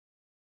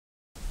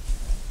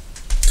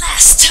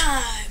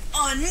time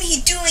on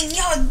me doing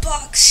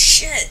Yogbox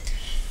shit.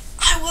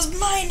 I was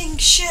mining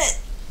shit.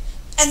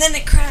 And then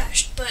it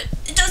crashed, but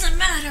it doesn't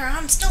matter,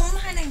 I'm still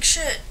mining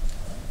shit.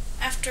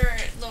 After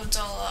it loads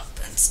all up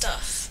and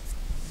stuff.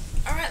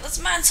 Alright,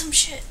 let's mine some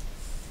shit.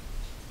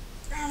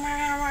 Let's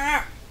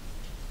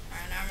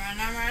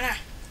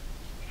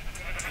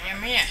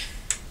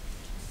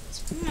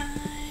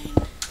mine.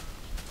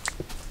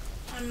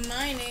 I'm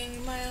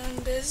mining my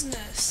own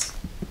business.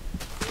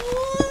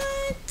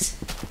 What?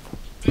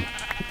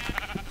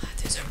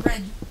 There's a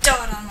red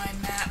dot on my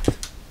map.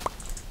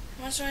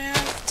 How much do I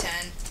have?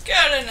 10.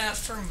 Good enough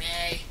for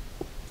me.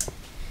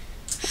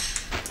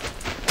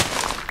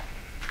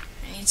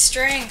 I need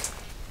string.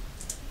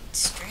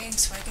 String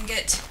so I can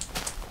get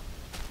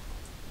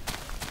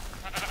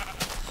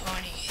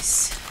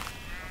ponies.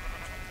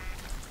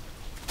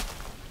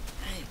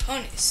 I need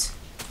ponies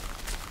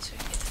so I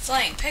can get the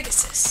flying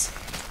Pegasus.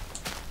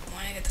 And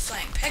when I get the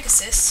flying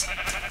Pegasus,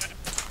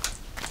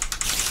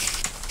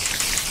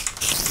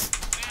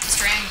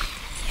 string.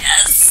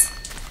 Yes!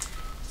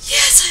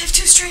 Yes, I have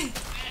 2 string.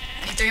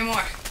 I need 3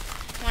 more.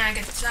 When I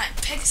get the flying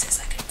Pegasus,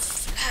 I can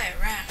fly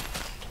around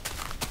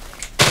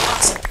like an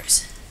awesome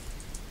person.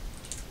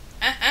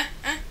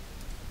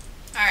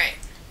 Alright.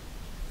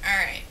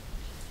 Alright.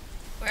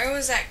 Where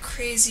was that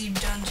crazy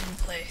dungeon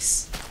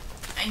place?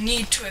 I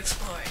need to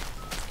explore.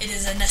 It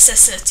is a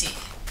necessity.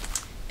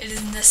 It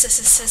is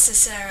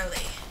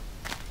necessarily.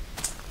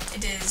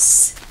 It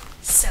is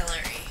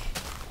celery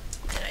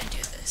that I do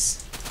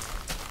this.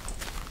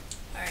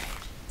 Alright.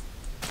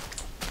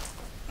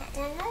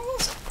 Where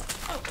was it?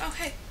 Oh,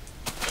 hey.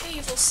 Hey,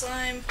 evil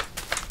slime.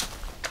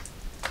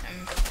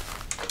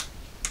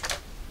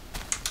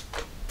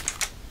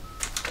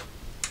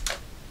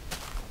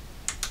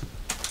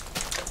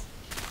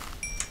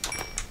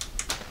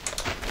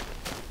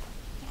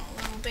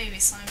 Baby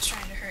slime's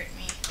trying to hurt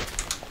me.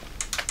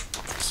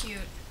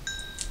 Cute.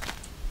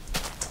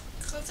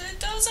 'Cause it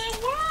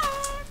doesn't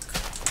work!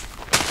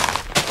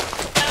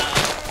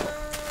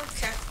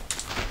 Okay.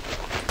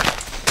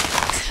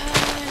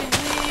 Cutting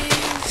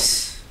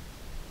leaves.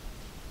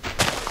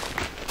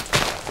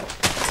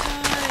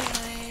 Cutting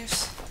leaves.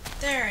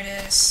 There it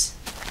is.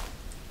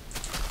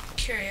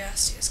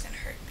 Curiosity is gonna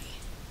hurt me.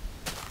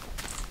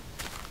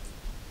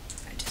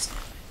 I just know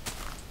it.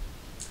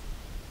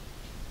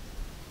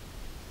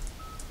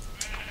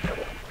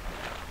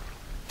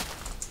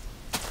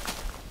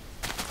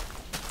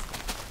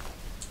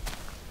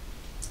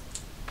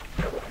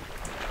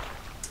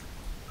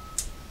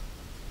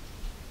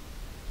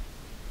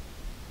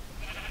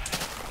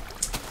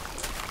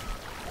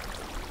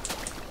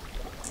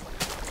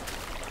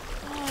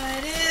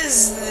 What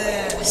is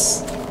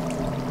this?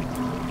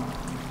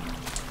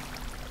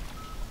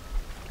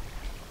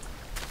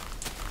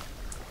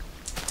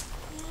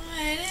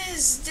 What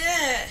is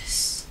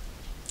this?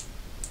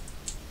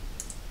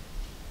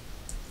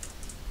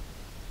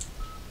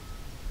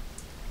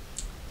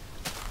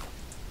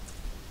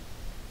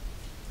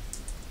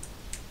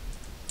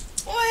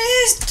 What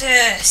is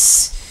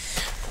this?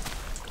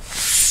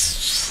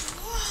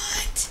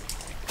 What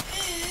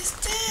is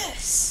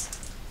this?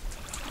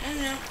 I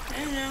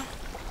don't know.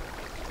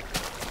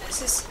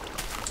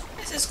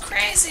 This is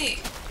crazy.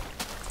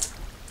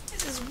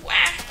 This is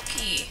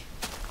wacky.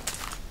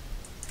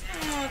 I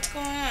don't know what's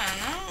going on.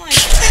 I don't like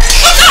it.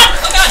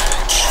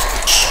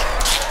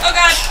 Oh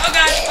god! Oh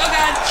god! Oh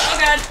god! Oh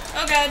god!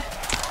 Oh god!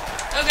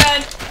 Oh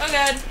god! Oh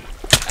god!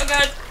 Oh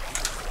god!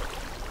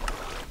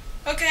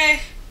 Okay.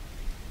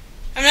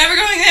 I'm never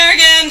going there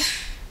again.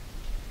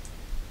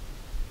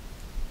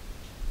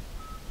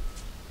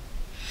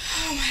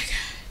 Oh my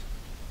god.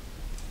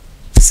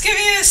 Just give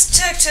me a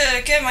sec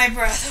to get my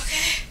breath,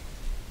 okay?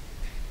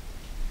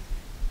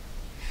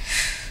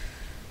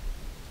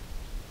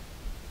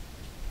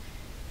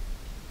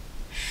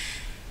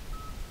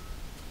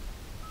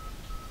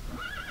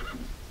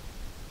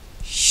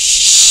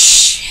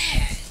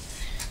 Shit.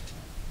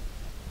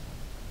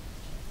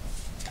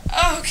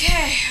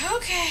 Okay.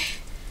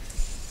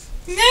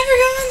 Never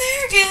going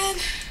there again.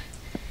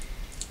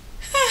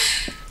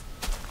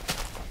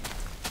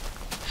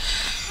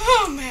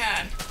 Oh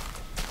man.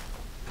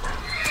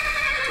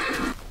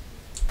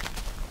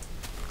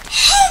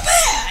 Oh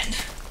man!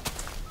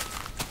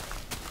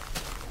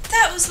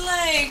 That was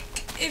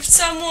like if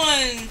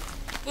someone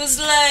was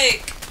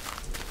like,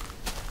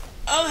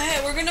 oh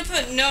hey, we're gonna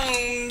put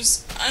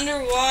gnomes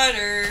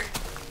underwater,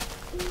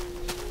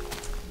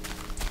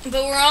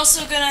 but we're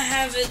also gonna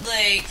have it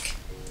like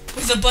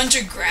with a bunch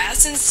of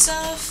grass and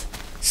stuff,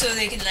 so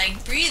they can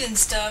like breathe and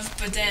stuff,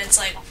 but then it's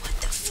like, what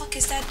the fuck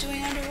is that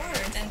doing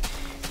underwater? Then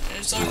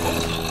it's like,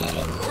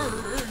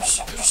 oh, it's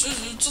a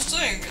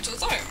thing, and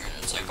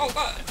it's like, oh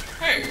god,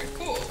 hey,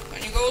 cool,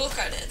 and you go look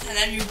at it, and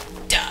then you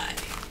die.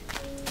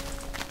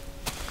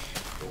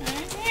 I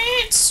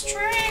need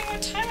string,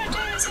 what time of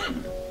day is it?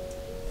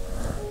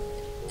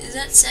 Is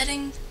that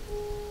setting? I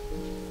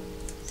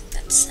think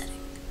that's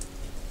setting.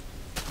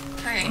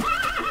 Alright.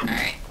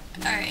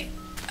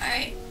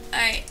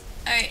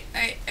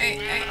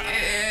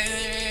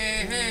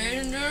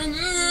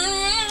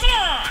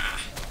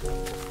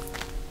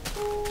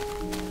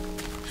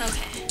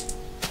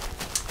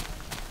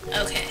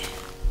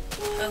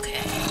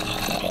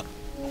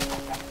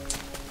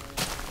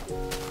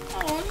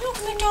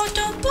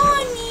 little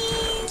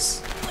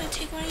bunnies. I'm gonna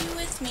take one of you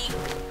with me.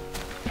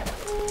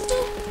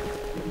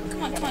 Boop.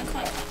 Come on, come on, come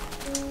on, come on.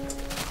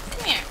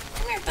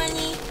 Come here,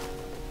 bunny.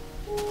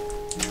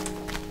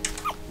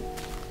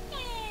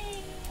 Hey.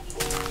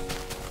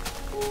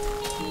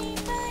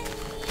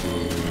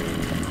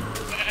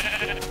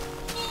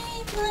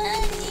 Hey,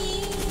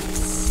 bunnies.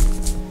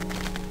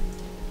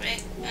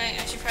 Wait,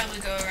 I should probably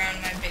go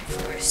around my big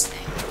forest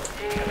thing.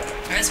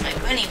 Or else my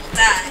bunny will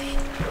die.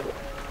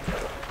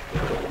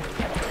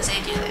 Because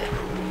they do that.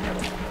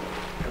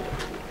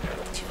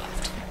 Too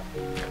often.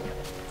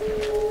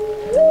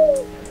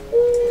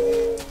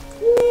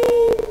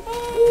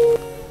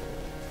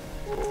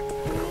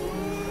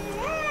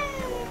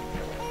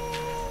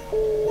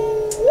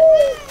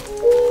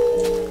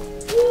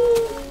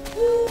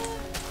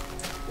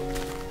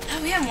 Oh,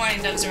 we have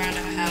morning doves around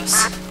our house.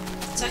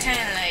 So I kind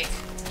of like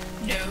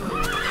know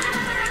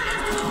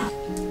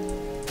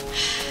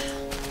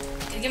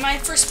get my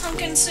first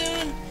pumpkin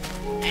soon.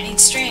 I need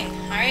string.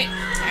 Alright?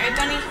 Alright,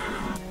 bunny?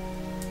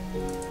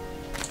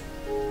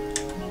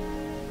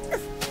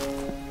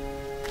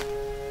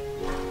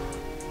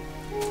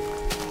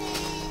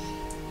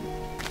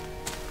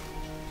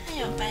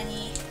 Hello,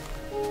 bunny.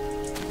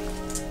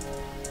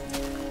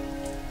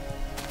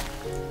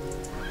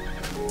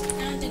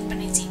 I don't think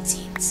bunnies eat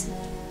seeds.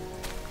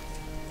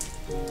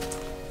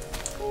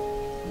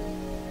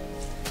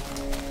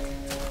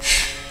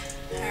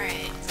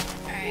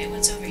 Alright,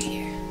 what's over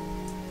here?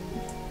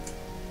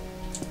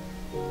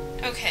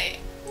 Okay,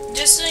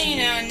 just so you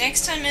know,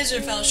 next time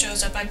Israfel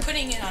shows up, I'm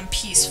putting it on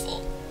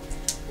peaceful.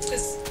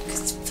 Because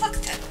fuck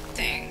that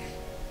thing.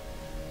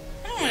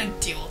 I don't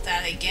want to deal with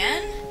that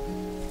again.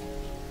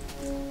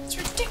 It's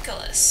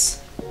ridiculous.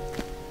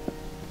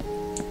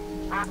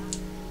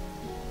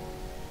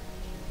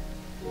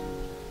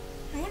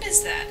 And what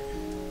is that?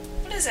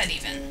 What is that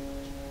even?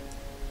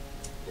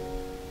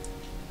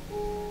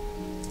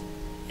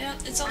 Yeah,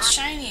 it's all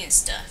shiny and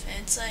stuff,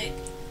 and it's like,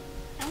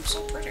 I'm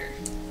so pretty.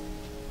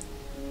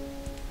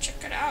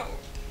 Check it out.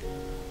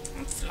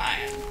 I'm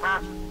flying.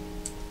 I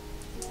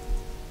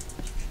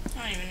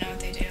don't even know what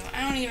they do.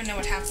 I don't even know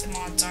what half the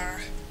mods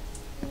are.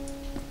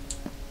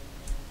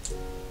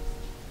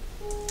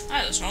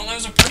 I just know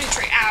there's a pretty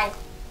tree. Ow!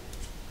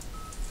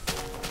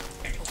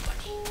 Hello,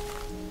 bunny.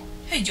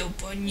 Hello,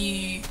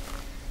 bunny.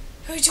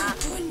 Hello,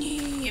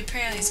 bunny.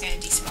 Apparently he's gonna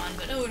despawn,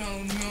 but oh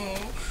no,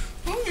 no.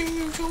 Oh,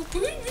 you're so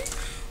baby.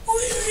 Oh,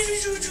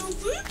 you're so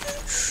baby.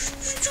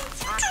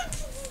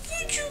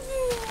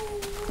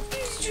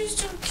 He's just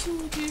so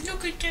cute.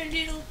 Look at that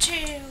little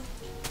tail.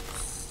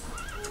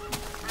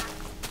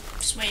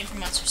 Just waiting for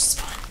monsters to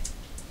spawn.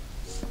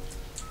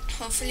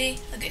 Hopefully,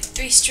 I'll get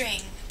 3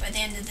 string by the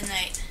end of the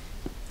night.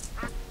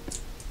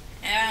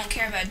 And I don't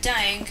care about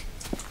dying,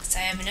 because I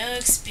have no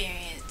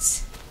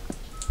experience.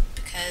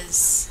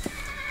 Because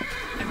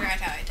I forgot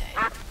how I died.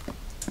 How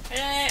did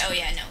I? Oh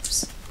yeah,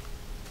 gnomes.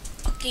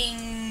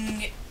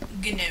 Fucking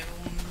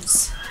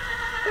gnomes.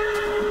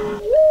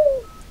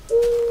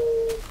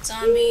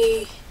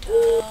 Zombie,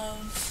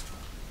 dove.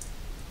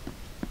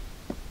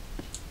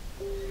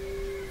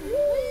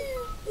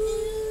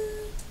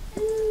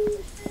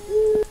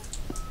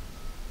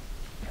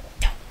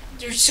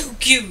 They're so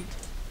cute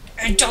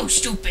and so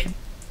stupid.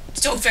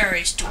 So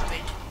very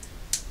stupid.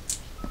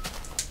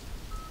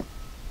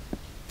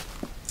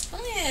 If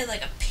only I had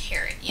like a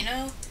parrot, you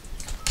know?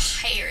 Like a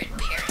pirate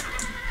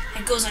parrot.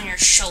 It goes on your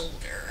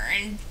shoulder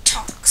and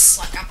talks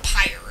like a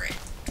pirate.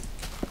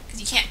 Because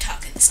you can't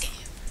talk in this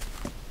game.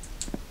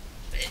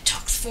 But it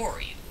talks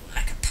for you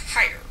like a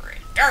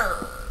pirate.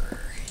 Arr.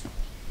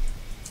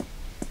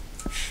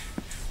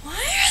 Why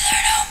are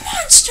there no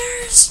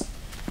monsters?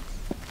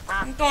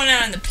 I'm going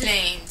out on the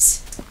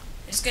plains.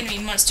 There's gonna be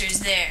monsters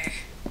there.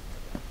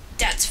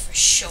 That's for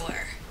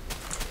sure.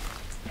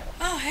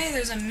 Oh, hey,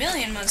 there's a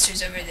million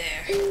monsters over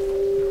there.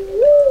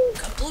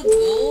 Couple of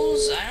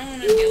ghouls. I don't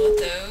want to deal with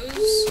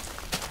those.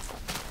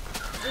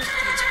 Those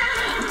dudes are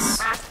nuts.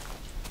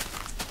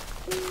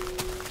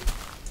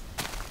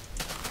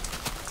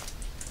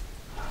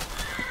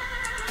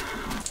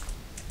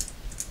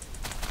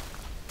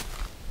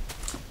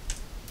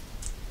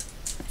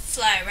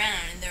 Fly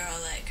around and they're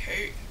all like,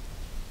 hey,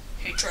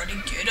 try to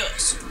get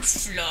us. We're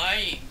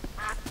flying.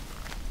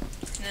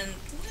 And then,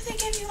 what do they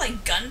give you,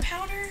 like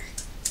gunpowder?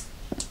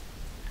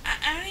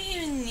 I don't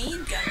even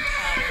need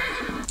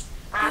gunpowder.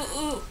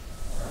 Ooh.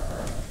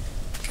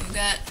 Okay, we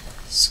got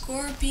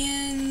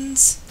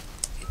scorpions.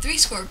 Okay, 3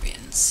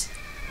 scorpions.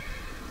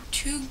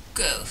 2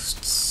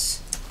 ghosts.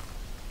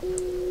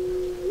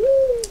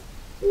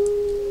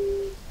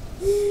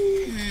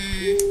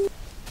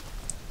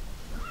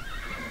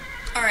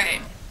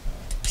 Alright.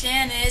 The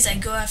plan is I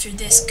go after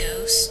this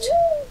ghost.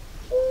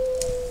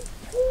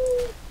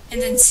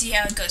 And then see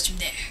how it goes from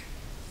there.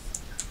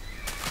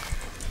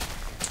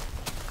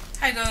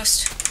 Hi,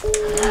 ghost.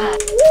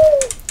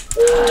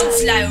 Don't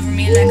fly over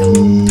me like a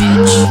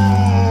bitch.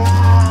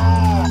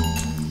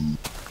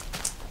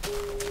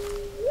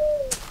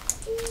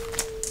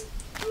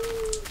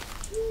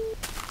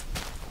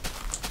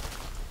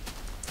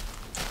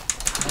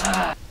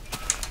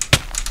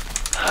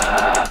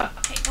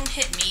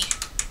 hit me.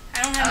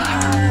 I don't have any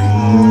armor.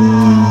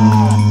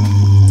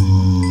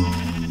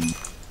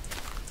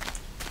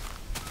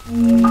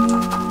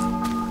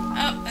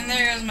 Oh, and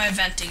there goes my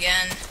vent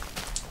again.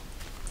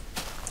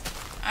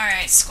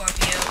 Alright,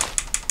 Scorpio.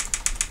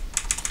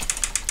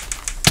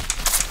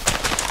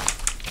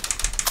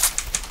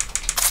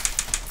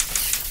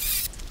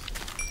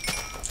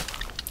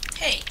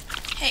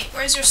 Hey,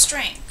 where's your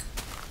strength?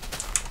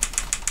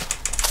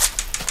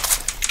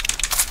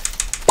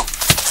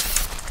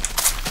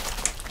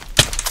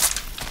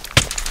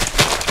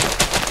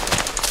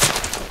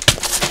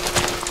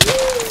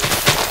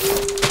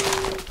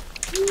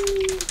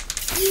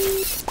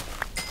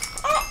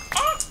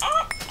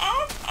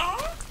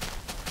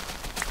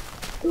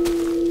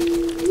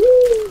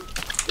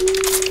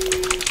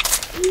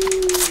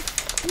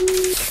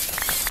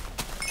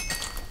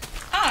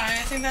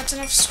 I think that's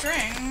enough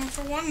string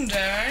for one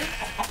day.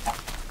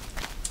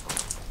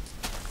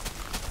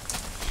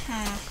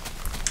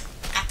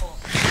 Apple.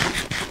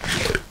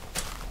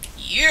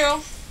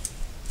 You.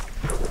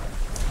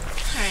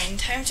 Alright,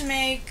 time to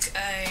make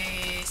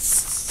a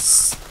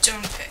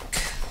stone pick.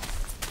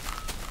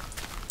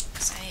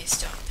 Because I need a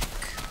stone pick.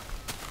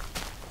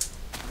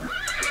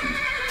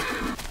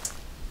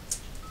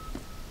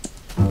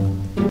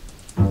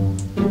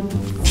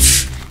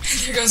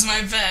 There goes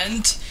my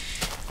vent,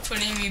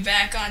 putting me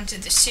back onto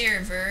the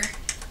server.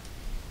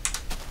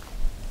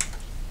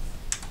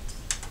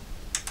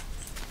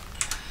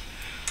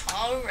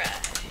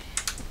 Alright.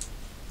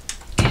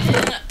 Get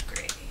an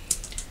upgrade.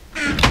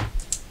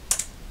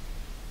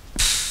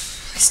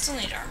 I still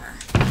need armor.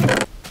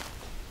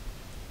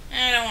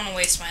 I don't want to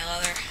waste my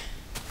leather.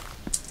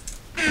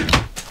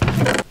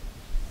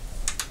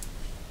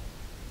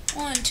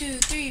 1, 2,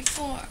 3,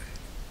 4.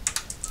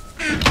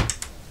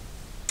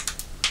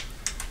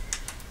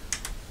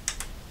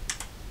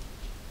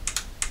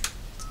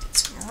 Get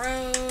some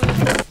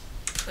rope.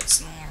 Put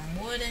some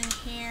more wood in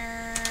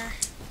here.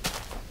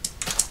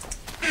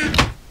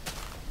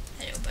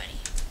 Hello, buddy.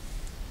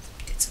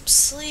 Get some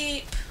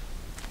sleep.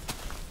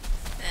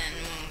 Then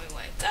when we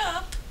wake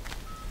up,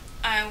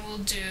 I will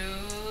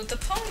do the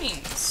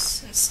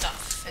ponies and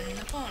stuff, and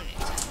the ponies,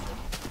 and the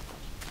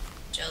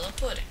jello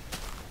pudding.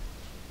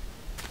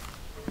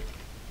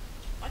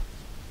 What?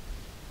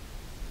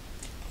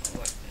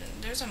 What?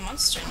 There's a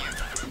monster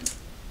nearby.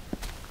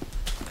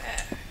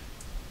 Where?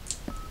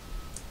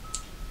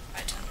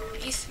 Right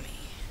underneath me.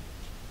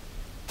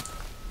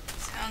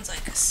 Sounds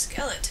like a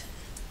skeleton.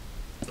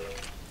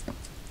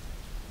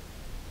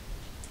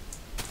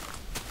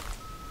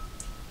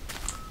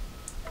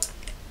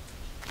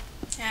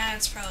 Yeah,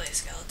 it's probably a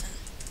skeleton.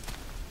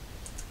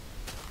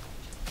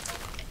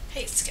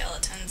 Hate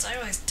skeletons. I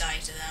always die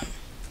to them.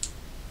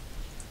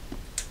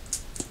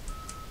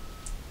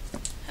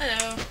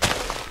 Hello.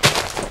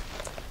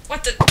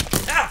 What the?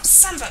 Oh,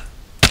 son of a...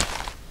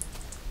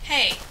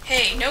 Hey,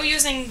 no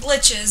using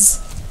glitches.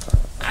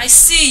 I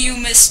see you,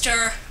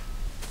 mister.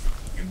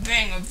 You're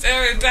being a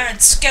very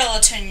bad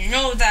skeleton, you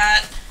know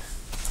that.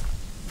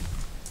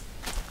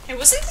 Hey,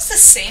 wasn't this the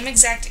same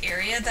exact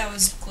area that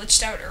was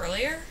glitched out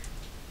earlier?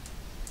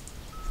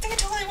 I think it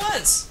totally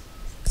was.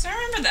 Because I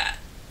remember that.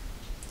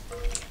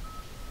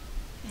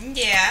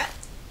 Yeah.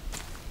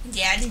 And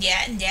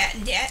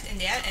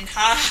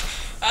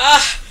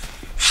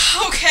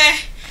okay.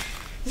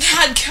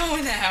 Not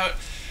going out.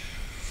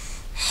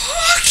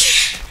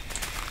 Okay.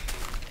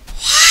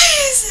 Why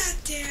is that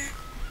there?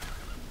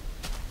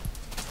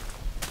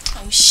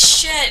 Oh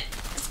shit.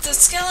 If the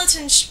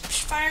skeleton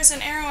fires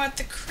an arrow at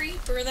the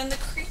creeper, then the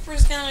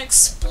creeper's gonna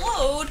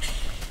explode.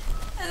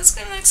 And it's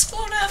gonna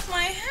explode off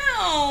my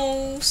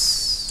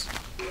house.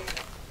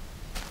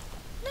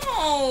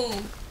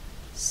 No.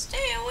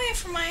 Stay away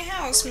from my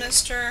house,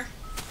 mister.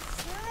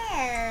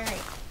 No.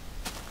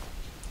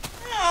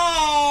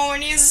 No,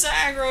 and he's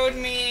aggroed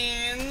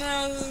me.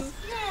 No.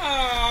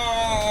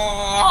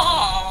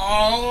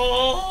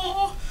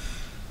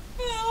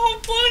 Oh,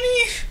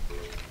 bunny.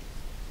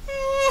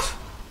 Oh.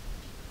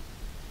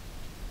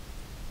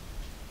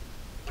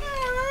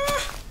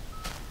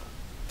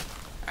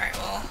 Alright,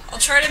 well, I'll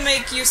try to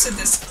make use of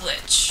this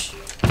glitch.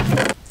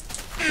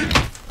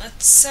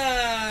 Let's,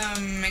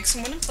 make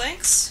some wooden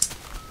planks.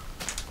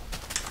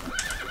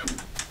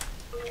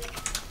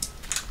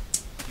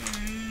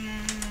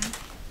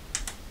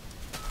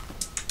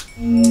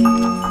 Oh,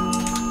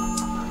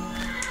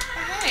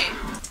 hey.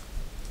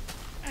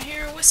 I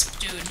hear a wisp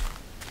dude.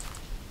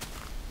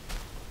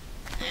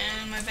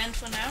 And my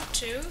vent went out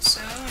too,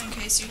 so in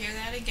case you hear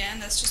that again,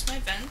 that's just my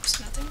vent.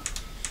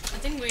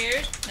 Nothing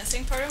weird.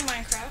 Nothing part of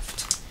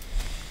Minecraft.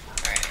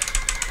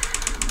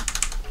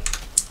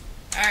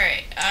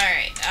 Alright.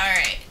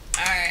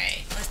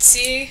 Let's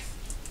see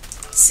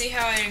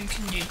how I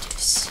can do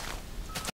this.